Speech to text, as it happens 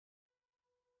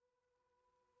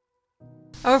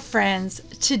Oh, friends,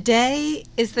 today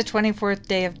is the 24th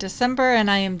day of December, and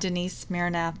I am Denise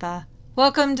Maranatha.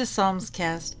 Welcome to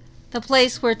Psalmscast, the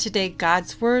place where today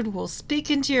God's Word will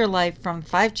speak into your life from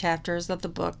 5 chapters of the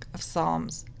book of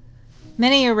Psalms.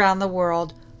 Many around the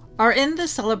world are in the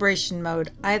celebration mode,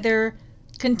 either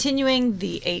continuing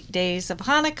the 8 days of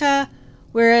Hanukkah,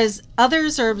 whereas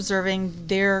others are observing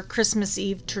their Christmas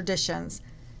Eve traditions.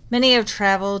 Many have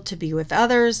traveled to be with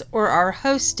others or are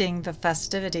hosting the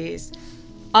festivities.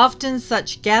 Often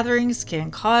such gatherings can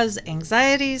cause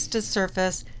anxieties to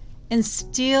surface and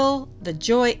steal the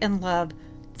joy and love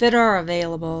that are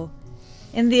available.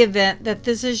 In the event that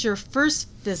this is your first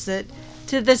visit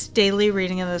to this daily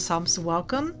reading of the Psalms,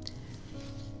 welcome.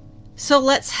 So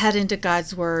let's head into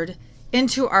God's Word,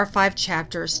 into our 5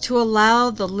 chapters, to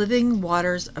allow the living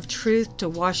waters of truth to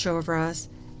wash over us,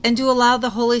 and to allow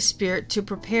the Holy Spirit to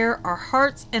prepare our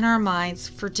hearts and our minds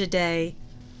for today.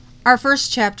 Our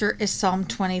first chapter is Psalm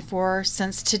 24,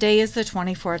 since today is the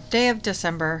 24th day of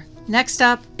December. Next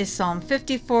up is Psalm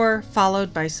 54,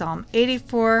 followed by Psalm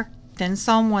 84, then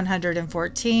Psalm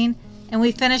 114, and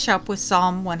we finish up with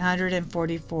Psalm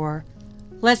 144.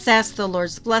 Let's ask the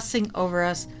Lord's blessing over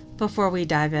us before we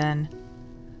dive in.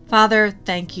 Father,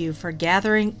 thank you for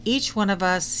gathering each one of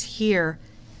us here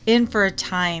in for a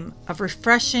time of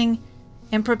refreshing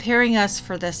and preparing us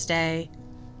for this day.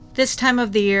 This time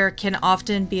of the year can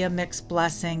often be a mixed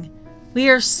blessing. We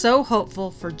are so hopeful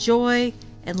for joy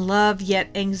and love, yet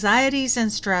anxieties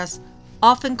and stress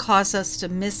often cause us to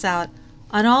miss out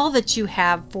on all that you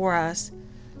have for us.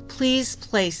 Please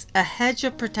place a hedge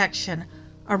of protection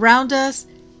around us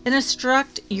and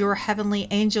instruct your heavenly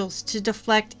angels to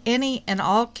deflect any and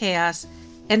all chaos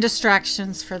and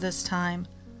distractions for this time.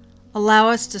 Allow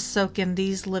us to soak in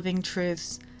these living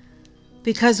truths,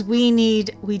 because we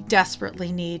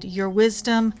desperately need your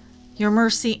wisdom, your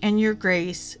mercy, and your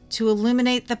grace to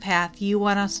illuminate the path you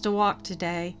want us to walk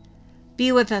today.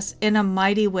 Be with us in a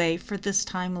mighty way for this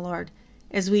time, Lord,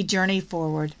 as we journey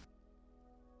forward.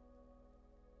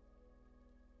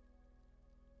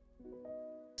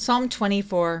 Psalm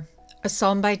 24, a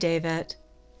psalm by David.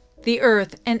 The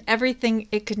earth and everything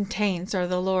it contains are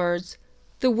the Lord's.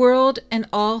 The world and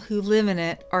all who live in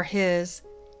it are His.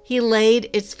 He laid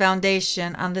its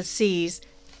foundation on the seas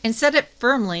and set it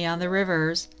firmly on the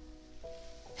rivers.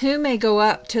 Who may go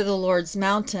up to the Lord's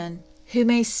mountain? Who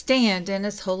may stand in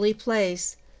His holy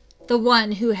place? The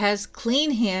one who has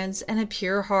clean hands and a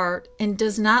pure heart, and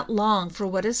does not long for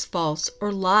what is false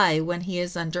or lie when he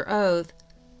is under oath.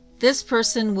 This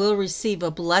person will receive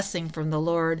a blessing from the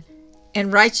Lord,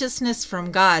 and righteousness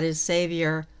from God his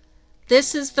Savior.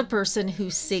 This is the person who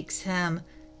seeks Him,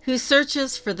 who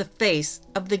searches for the face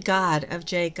of the God of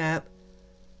Jacob.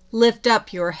 Lift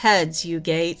up your heads, you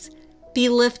gates. Be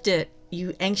lifted,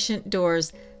 you ancient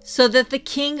doors, so that the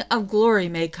King of glory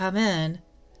may come in.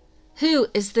 Who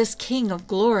is this King of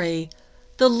glory?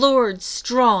 The Lord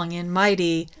strong and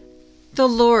mighty, the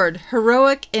Lord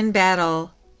heroic in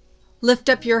battle. Lift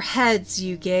up your heads,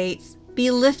 you gates.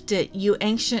 Be lifted, you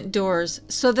ancient doors,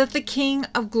 so that the King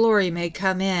of glory may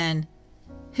come in.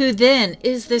 Who then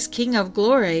is this King of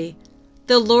glory?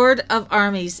 The Lord of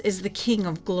armies is the King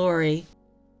of glory.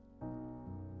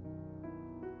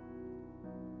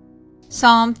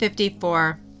 Psalm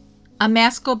 54, a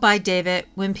maskil by David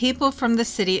when people from the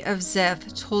city of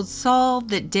Ziph told Saul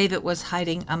that David was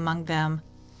hiding among them.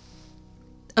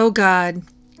 O God,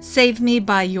 save me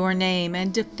by your name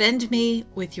and defend me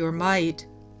with your might.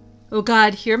 O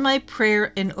God, hear my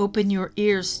prayer and open your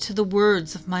ears to the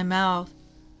words of my mouth.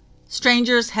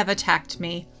 Strangers have attacked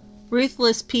me.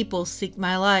 Ruthless people seek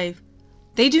my life.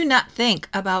 They do not think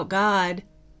about God.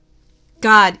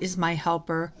 God is my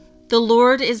helper. The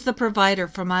Lord is the provider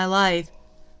for my life.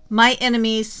 My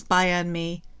enemies spy on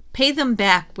me. Pay them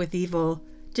back with evil.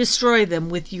 Destroy them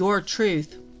with your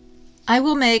truth. I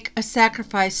will make a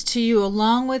sacrifice to you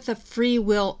along with a free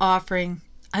will offering.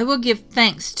 I will give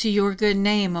thanks to your good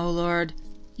name, O Lord.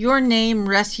 Your name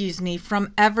rescues me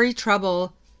from every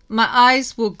trouble. My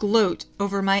eyes will gloat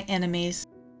over my enemies.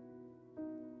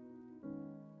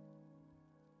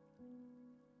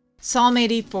 Psalm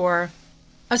 84,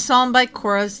 a psalm by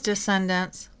Korah's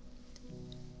descendants.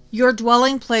 Your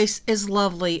dwelling place is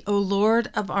lovely, O Lord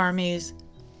of armies.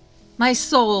 My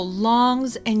soul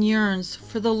longs and yearns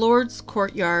for the Lord's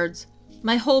courtyards.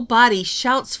 My whole body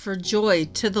shouts for joy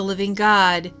to the living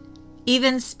God.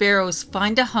 Even sparrows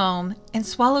find a home, and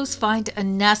swallows find a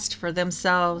nest for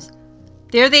themselves.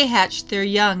 There they hatch their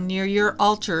young near your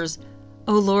altars,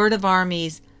 O Lord of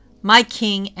armies, my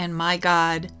King and my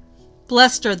God.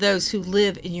 Blessed are those who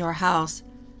live in your house.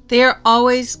 They are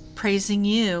always praising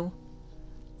you.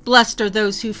 Blessed are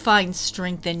those who find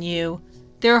strength in you.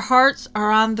 Their hearts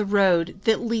are on the road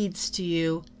that leads to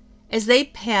you. As they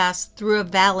pass through a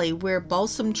valley where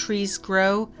balsam trees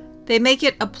grow, they make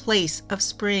it a place of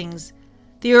springs.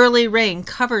 The early rain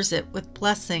covers it with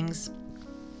blessings.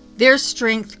 Their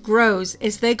strength grows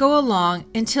as they go along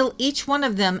until each one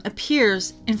of them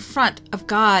appears in front of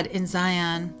God in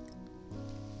Zion.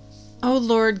 O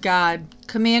Lord God,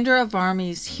 Commander of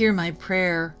armies, hear my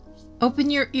prayer. Open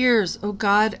your ears, O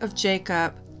God of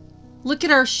Jacob. Look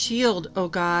at our shield, O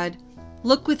God.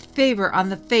 Look with favor on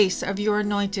the face of your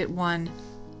anointed one.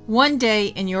 One day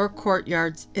in your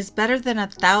courtyards is better than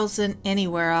 1,000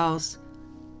 anywhere else.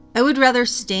 I would rather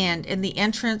stand in the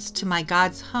entrance to my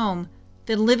God's home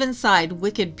than live inside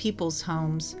wicked people's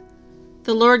homes.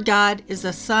 The Lord God is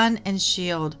a sun and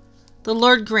shield. The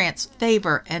Lord grants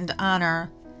favor and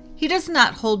honor. He does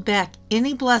not hold back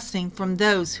any blessing from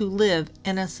those who live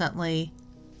innocently.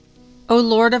 O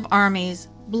Lord of armies,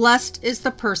 blessed is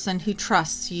the person who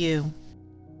trusts you.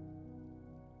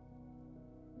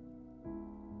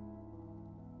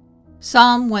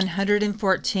 Psalm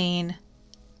 114.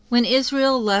 When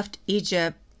Israel left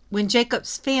Egypt, when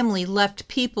Jacob's family left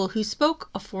people who spoke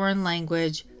a foreign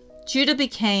language, Judah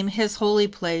became his holy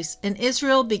place and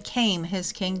Israel became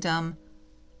his kingdom.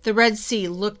 The Red Sea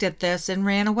looked at this and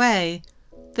ran away.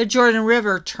 The Jordan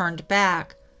River turned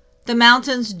back. The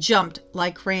mountains jumped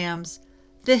like rams.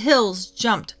 The hills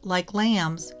jumped like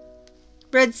lambs.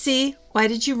 Red Sea, why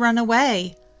did you run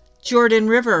away? Jordan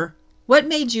River, what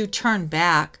made you turn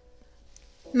back?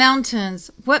 Mountains,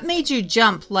 what made you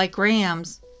jump like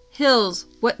rams? Hills,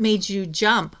 what made you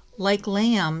jump like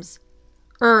lambs?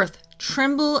 Earth,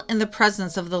 tremble in the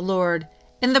presence of the Lord,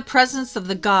 in the presence of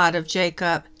the God of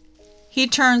Jacob. He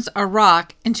turns a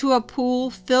rock into a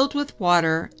pool filled with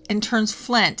water and turns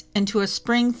flint into a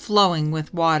spring flowing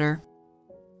with water.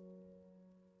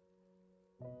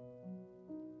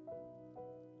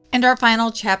 And our final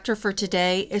chapter for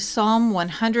today is Psalm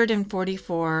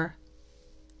 144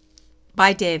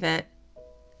 by David.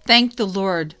 Thank the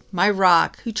Lord, my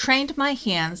rock, who trained my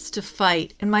hands to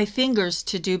fight and my fingers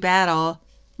to do battle,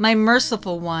 my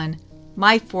merciful one,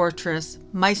 my fortress,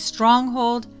 my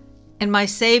stronghold, and my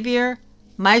Savior,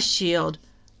 my shield,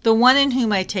 the one in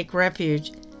whom I take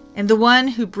refuge, and the one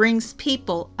who brings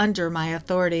people under my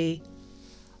authority.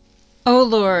 O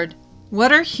Lord,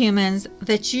 what are humans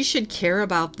that you should care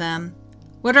about them?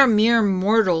 What are mere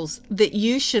mortals that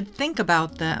you should think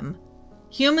about them?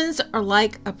 Humans are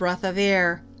like a breath of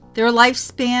air. Their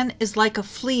lifespan is like a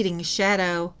fleeting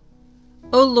shadow.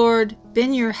 O Lord,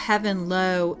 bend your heaven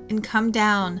low and come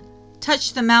down.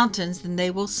 Touch the mountains and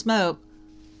they will smoke.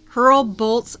 Hurl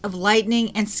bolts of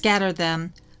lightning and scatter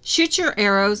them. Shoot your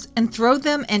arrows and throw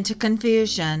them into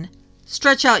confusion.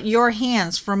 Stretch out your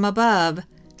hands from above.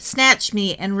 Snatch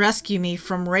me and rescue me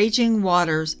from raging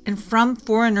waters and from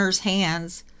foreigners'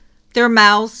 hands. Their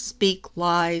mouths speak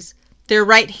lies. Their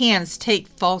right hands take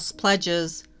false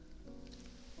pledges.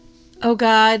 O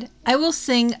God, I will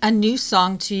sing a new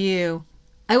song to you.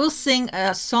 I will sing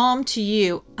a psalm to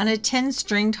you on a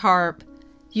 10-stringed harp.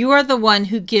 You are the one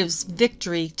who gives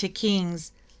victory to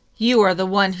kings. You are the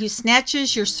one who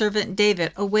snatches your servant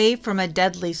David away from a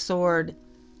deadly sword.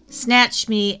 Snatch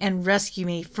me and rescue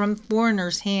me from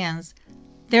foreigners' hands.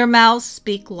 Their mouths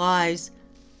speak lies.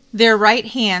 Their right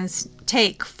hands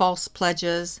take false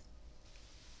pledges.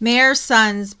 May our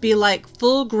sons be like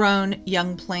full-grown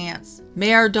young plants.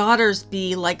 May our daughters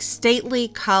be like stately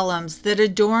columns that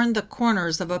adorn the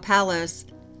corners of a palace.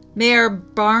 May our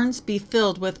barns be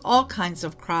filled with all kinds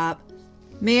of crop.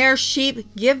 May our sheep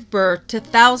give birth to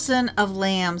thousands of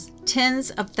lambs,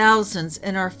 tens of thousands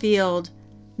in our field.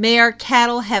 May our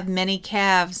cattle have many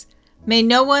calves. May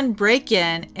no one break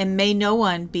in, and may no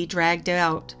one be dragged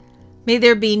out. May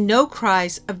there be no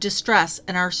cries of distress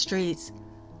in our streets.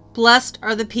 Blessed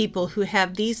are the people who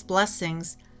have these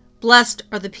blessings. Blessed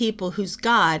are the people whose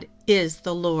God is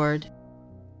the Lord.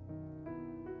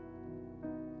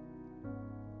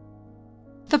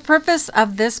 The purpose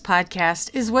of this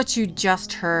podcast is what you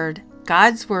just heard,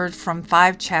 God's Word from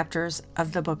 5 chapters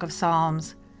of the book of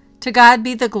Psalms. To God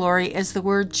be the glory as the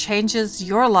Word changes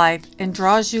your life and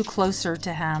draws you closer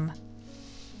to Him.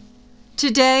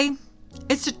 Today,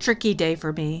 it's a tricky day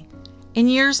for me. In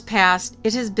years past,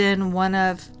 it has been one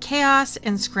of chaos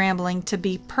and scrambling to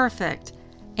be perfect.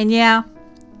 And yeah,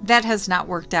 that has not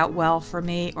worked out well for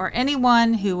me or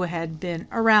anyone who had been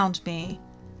around me.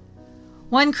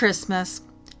 One Christmas,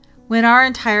 when our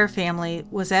entire family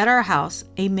was at our house,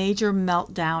 a major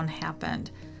meltdown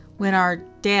happened. When our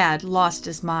dad lost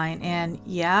his mind, and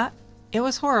yeah, it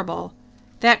was horrible.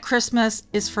 That Christmas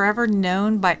is forever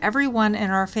known by everyone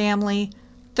in our family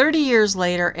 30 years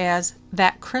later as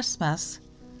That Christmas.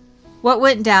 What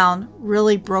went down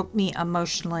really broke me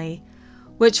emotionally,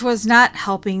 which was not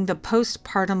helping the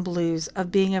postpartum blues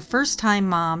of being a first-time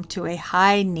mom to a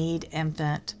high-need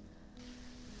infant.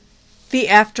 The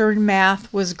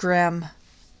aftermath was grim.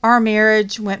 Our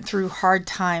marriage went through hard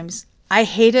times. I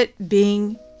hated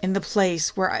being in the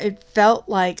place where it felt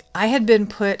like I had been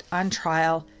put on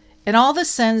trial, and all the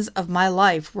sins of my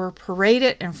life were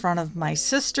paraded in front of my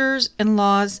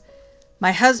sisters-in-laws,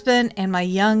 my husband, and my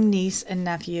young niece and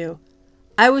nephew.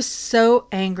 I was so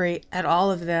angry at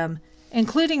all of them,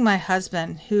 including my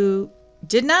husband, who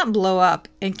did not blow up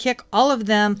and kick all of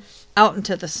them out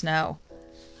into the snow.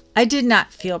 I did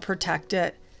not feel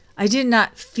protected. I did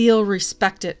not feel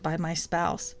respected by my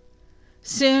spouse.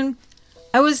 Soon,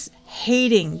 I was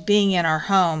hating being in our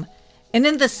home and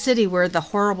in the city where the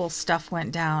horrible stuff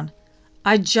went down.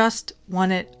 I just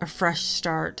wanted a fresh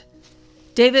start.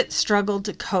 David struggled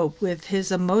to cope with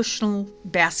his emotional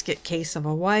basket case of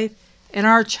a wife and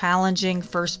our challenging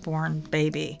firstborn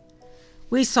baby.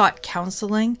 We sought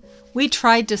counseling. We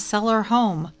tried to sell our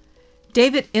home.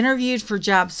 David interviewed for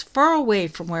jobs far away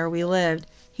from where we lived.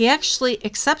 He actually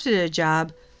accepted a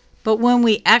job, but when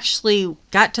we actually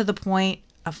got to the point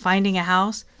of finding a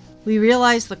house, we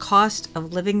realized the cost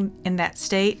of living in that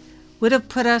state would have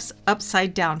put us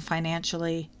upside down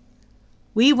financially.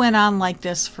 We went on like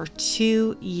this for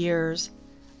 2 years.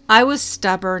 I was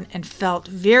stubborn and felt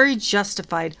very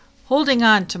justified holding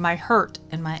on to my hurt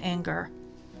and my anger.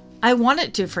 I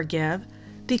wanted to forgive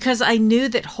because I knew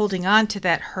that holding on to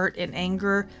that hurt and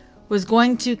anger was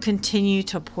going to continue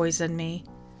to poison me.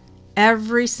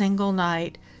 Every single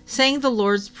night, saying the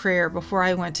Lord's Prayer before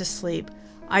I went to sleep,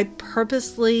 I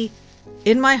purposely,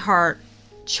 in my heart,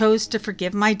 chose to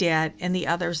forgive my dad and the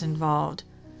others involved.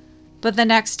 But the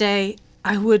next day,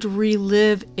 I would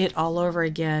relive it all over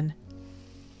again.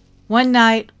 One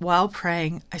night, while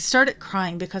praying, I started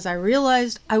crying because I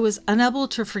realized I was unable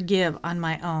to forgive on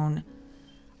my own.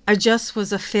 I just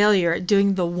was a failure at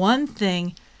doing the one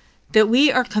thing that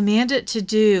we are commanded to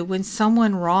do when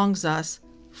someone wrongs us: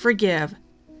 forgive.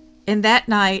 And that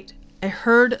night, I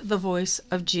heard the voice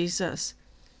of Jesus.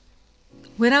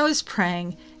 When I was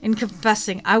praying and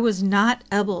confessing I was not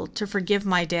able to forgive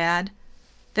my dad,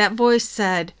 that voice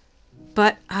said,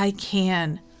 "But I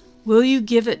can. Will you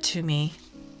give it to me?"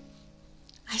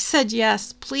 I said,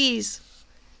 "Yes, please."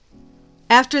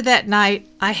 After that night,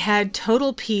 I had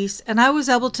total peace, and I was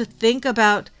able to think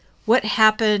about what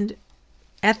happened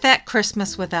at that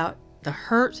Christmas without the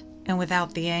hurt and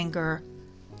without the anger.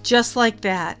 Just like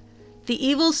that, the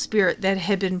evil spirit that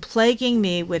had been plaguing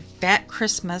me with that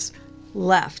Christmas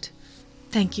left.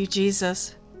 Thank you,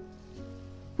 Jesus.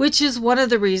 Which is one of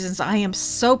the reasons I am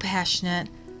so passionate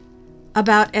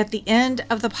about, at the end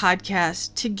of the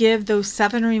podcast, to give those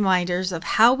 7 reminders of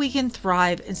how we can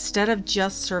thrive instead of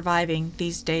just surviving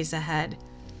these days ahead.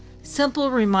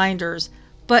 Simple reminders,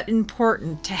 but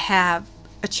important to have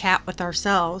a chat with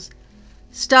ourselves.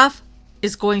 Stuff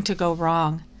is going to go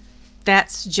wrong.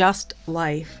 That's just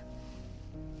life.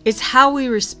 It's how we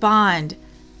respond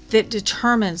that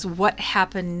determines what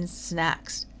happens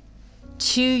next.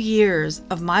 2 years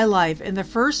of my life, and the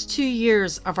first 2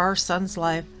 years of our son's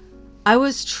life, I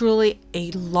was truly a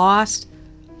lost,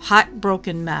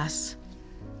 heartbroken mess.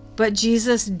 But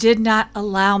Jesus did not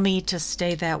allow me to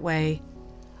stay that way.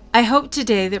 I hope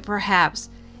today that perhaps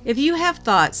if you have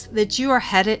thoughts that you are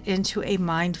headed into a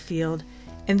minefield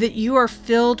and that you are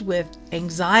filled with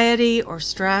anxiety or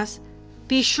stress,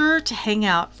 be sure to hang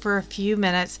out for a few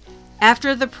minutes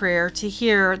after the prayer to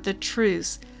hear the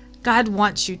truths God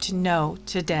wants you to know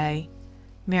today.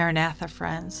 Maranatha,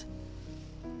 friends.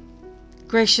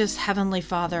 Gracious Heavenly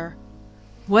Father,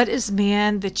 what is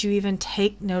man that you even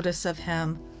take notice of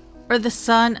him, or the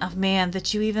Son of Man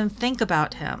that you even think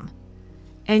about him?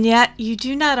 And yet you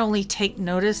do not only take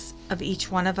notice of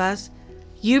each one of us,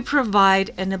 you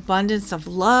provide an abundance of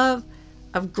love,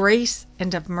 of grace,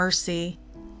 and of mercy.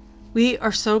 We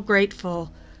are so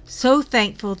grateful, so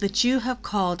thankful that you have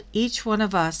called each one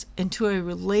of us into a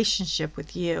relationship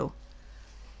with you.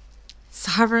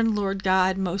 Sovereign Lord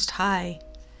God Most High,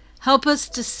 help us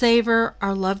to savor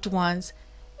our loved ones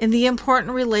in the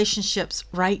important relationships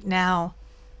right now.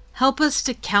 Help us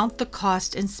to count the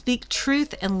cost and speak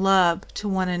truth and love to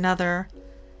one another.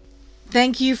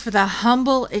 Thank you for the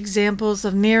humble examples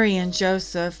of Mary and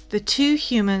Joseph, the 2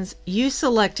 humans you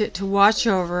selected to watch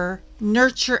over,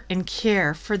 nurture, and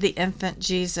care for the infant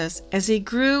Jesus as he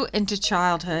grew into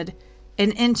childhood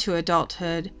and into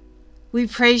adulthood. We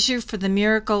praise you for the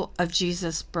miracle of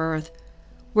Jesus' birth,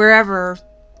 whenever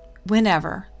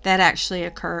that actually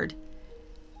occurred.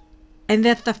 and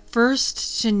that the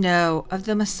first to know of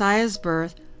the Messiah's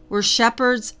birth were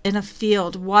shepherds in a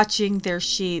field watching their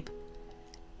sheep.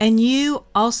 And you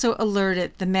also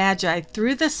alerted the Magi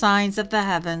through the signs of the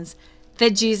heavens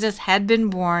that Jesus had been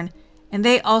born, and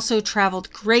they also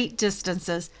traveled great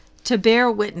distances to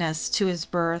bear witness to his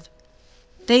birth.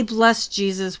 They blessed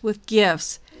Jesus with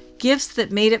gifts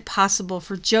that made it possible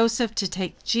for Joseph to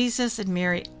take Jesus and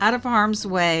Mary out of harm's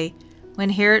way when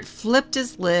Herod flipped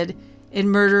his lid and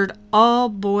murdered all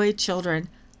boy children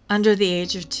under the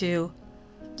age of 2.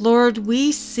 Lord,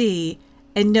 we see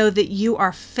and know that you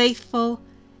are faithful,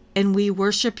 and we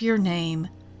worship your name.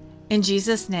 In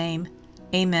Jesus' name,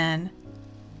 amen.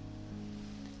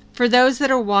 For those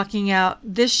that are walking out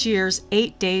this year's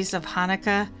 8 days of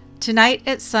Hanukkah, tonight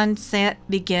at sunset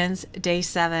begins day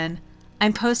 7.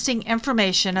 I'm posting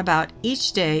information about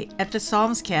each day at the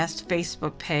Psalmscast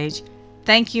Facebook page.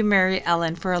 Thank you, Mary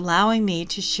Ellen, for allowing me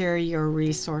to share your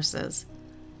resources.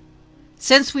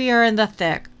 Since we are in the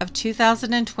thick of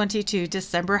 2022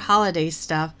 December holiday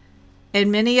stuff,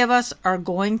 and many of us are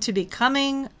going to be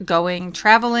coming, going,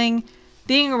 traveling,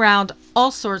 being around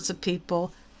all sorts of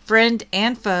people, friend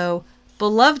and foe,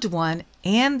 beloved one,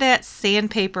 and that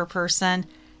sandpaper person,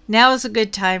 now is a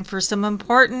good time for some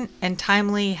important and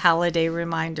timely holiday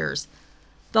reminders.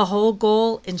 The whole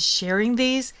goal in sharing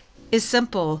these is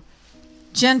simple: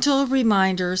 gentle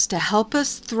reminders to help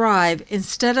us thrive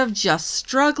instead of just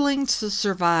struggling to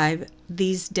survive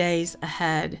these days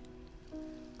ahead.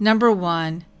 Number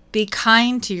 1, be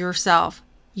kind to yourself.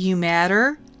 You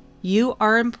matter, you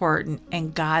are important,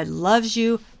 and God loves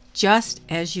you just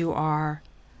as you are.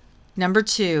 Number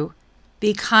 2,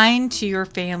 be kind to your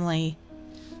family.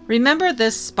 Remember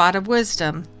this spot of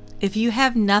wisdom: if you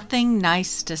have nothing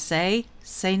nice to say,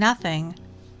 say nothing.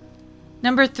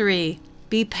 Number 3,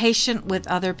 be patient with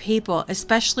other people,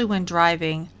 especially when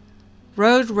driving.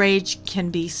 Road rage can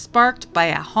be sparked by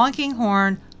a honking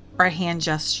horn or a hand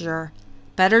gesture.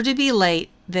 Better to be late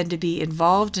than to be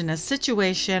involved in a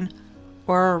situation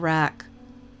or a wreck.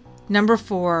 Number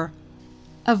 4,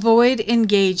 avoid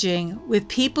engaging with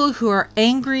people who are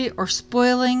angry or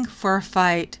spoiling for a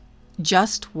fight.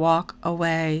 Just walk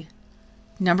away.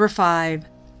 Number 5,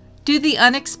 do the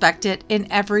unexpected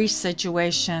in every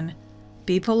situation.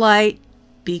 Be polite,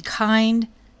 be kind,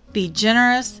 be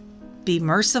generous, be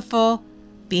merciful,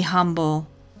 be humble.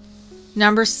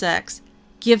 Number 6,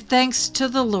 give thanks to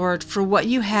the Lord for what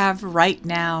you have right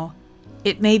now.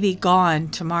 It may be gone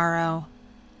tomorrow.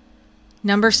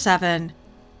 Number 7,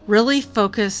 really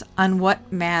focus on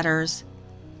what matters.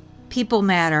 People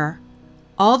matter.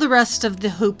 All the rest of the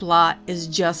hoopla is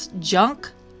just junk,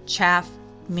 chaff,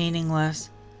 meaningless.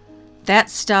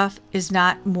 That stuff is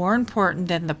not more important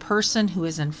than the person who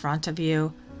is in front of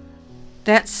you.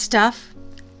 That stuff,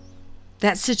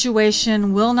 that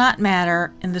situation will not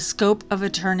matter in the scope of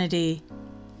eternity.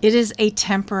 It is a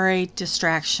temporary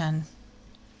distraction.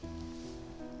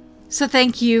 So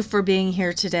thank you for being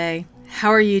here today. How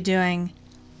are you doing?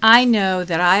 I know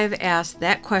that I have asked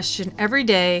that question every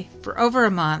day for over a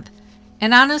month,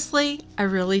 and honestly, I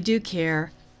really do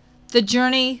care. The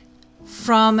journey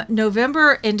from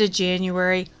November into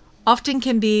January often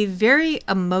can be very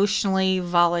emotionally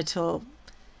volatile.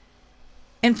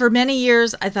 And for many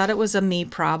years, I thought it was a me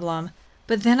problem.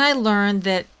 But then I learned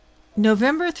that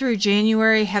November through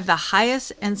January have the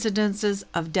highest incidences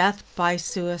of death by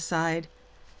suicide.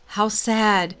 How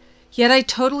sad. Yet I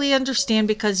totally understand,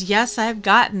 because yes, I've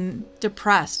gotten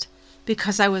depressed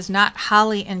because I was not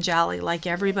holly and jolly like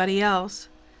everybody else.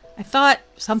 I thought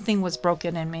something was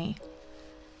broken in me.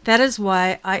 That is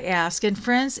why I ask, and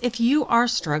friends, if you are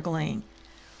struggling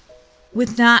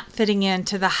with not fitting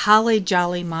into the holly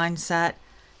jolly mindset,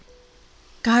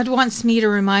 God wants me to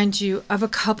remind you of a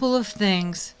couple of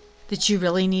things that you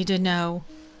really need to know.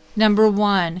 Number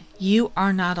 1, you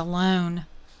are not alone.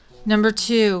 Number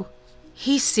 2,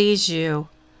 He sees you.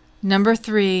 Number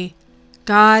 3,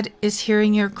 God is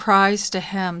hearing your cries to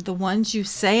Him, the ones you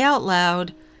say out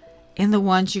loud and the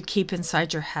ones you keep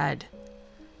inside your head.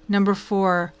 Number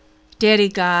 4, Daddy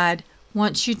God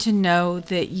wants you to know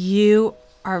that you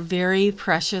are very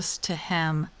precious to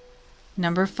Him.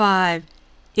 Number 5,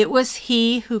 it was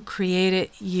He who created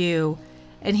you,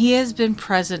 and He has been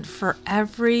present for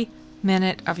every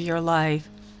minute of your life.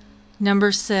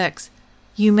 Number 6,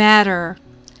 you matter.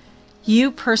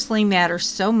 You personally matter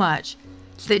so much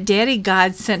that Daddy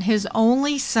God sent His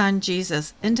only Son,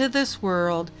 Jesus, into this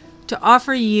world to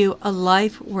offer you a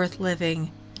life worth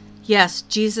living. Yes,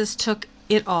 Jesus took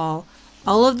it all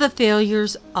of the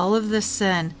failures, all of the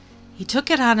sin. He took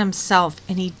it on Himself,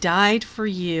 and He died for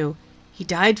you. He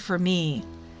died for me.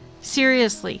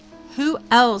 Seriously, who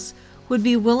else would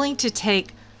be willing to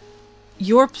take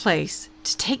your place,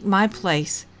 to take my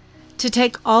place, to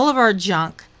take all of our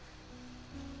junk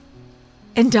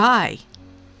and die,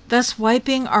 thus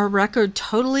wiping our record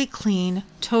totally clean,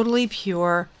 totally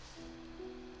pure,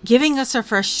 giving us a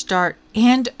fresh start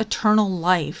and eternal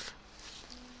life.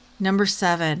 Number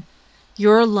 7,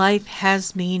 your life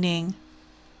has meaning.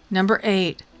 Number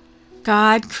 8,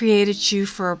 God created you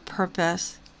for a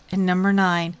purpose. And number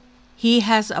 9, He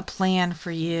has a plan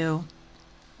for you.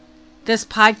 This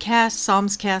podcast,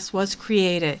 Psalmscast, was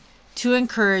created to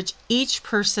encourage each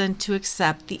person to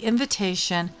accept the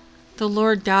invitation the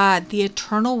Lord God, the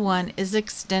Eternal One, is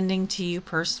extending to you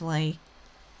personally.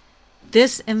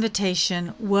 This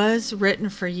invitation was written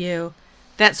for you.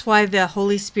 That's why the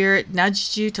Holy Spirit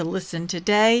nudged you to listen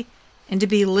today and to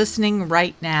be listening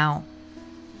right now.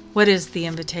 What is the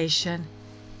invitation?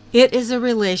 It is a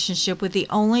relationship with the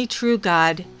only true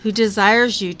God who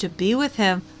desires you to be with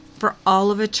Him for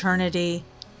all of eternity.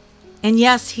 And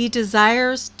yes, He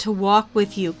desires to walk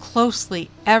with you closely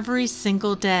every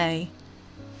single day.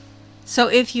 So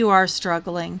if you are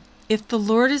struggling, if the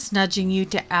Lord is nudging you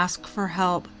to ask for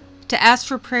help, to ask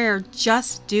for prayer,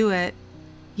 just do it.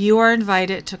 You are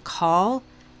invited to call,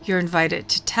 you're invited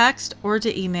to text or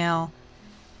to email.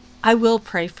 I will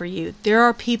pray for you. There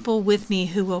are people with me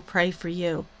who will pray for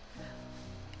you.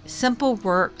 Simple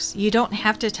works. You don't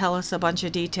have to tell us a bunch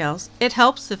of details. It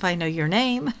helps if I know your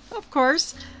name, of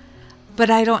course,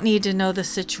 but I don't need to know the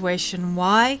situation.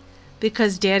 Why?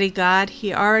 Because Daddy God,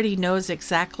 He already knows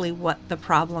exactly what the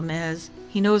problem is.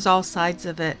 He knows all sides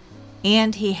of it,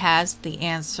 and He has the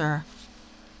answer.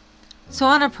 So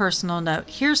on a personal note,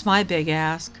 here's my big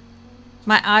ask.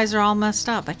 My eyes are all messed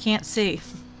up. I can't see.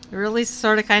 It really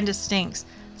sort of kind of stinks.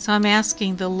 So I'm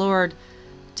asking the Lord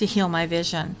to heal my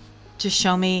vision, to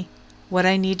show me what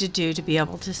I need to do to be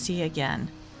able to see again.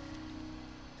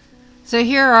 So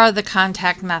here are the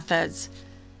contact methods.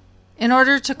 In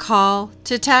order to call,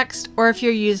 to text, or if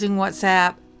you're using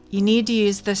WhatsApp, you need to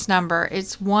use this number.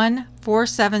 It's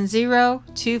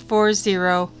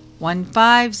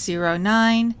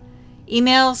 1-470-240-1509.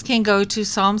 Emails can go to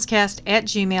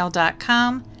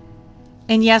psalmscast@gmail.com.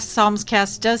 And yes,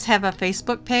 Psalmscast does have a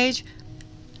Facebook page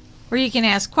where you can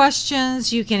ask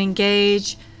questions, you can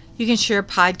engage, you can share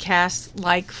podcasts,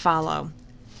 like, follow.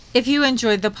 If you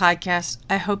enjoyed the podcast,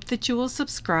 I hope that you will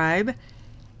subscribe.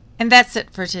 And that's it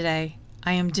for today.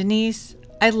 I am Denise.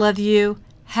 I love you.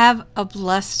 Have a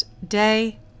blessed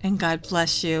day, and God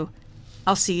bless you.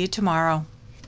 I'll see you tomorrow.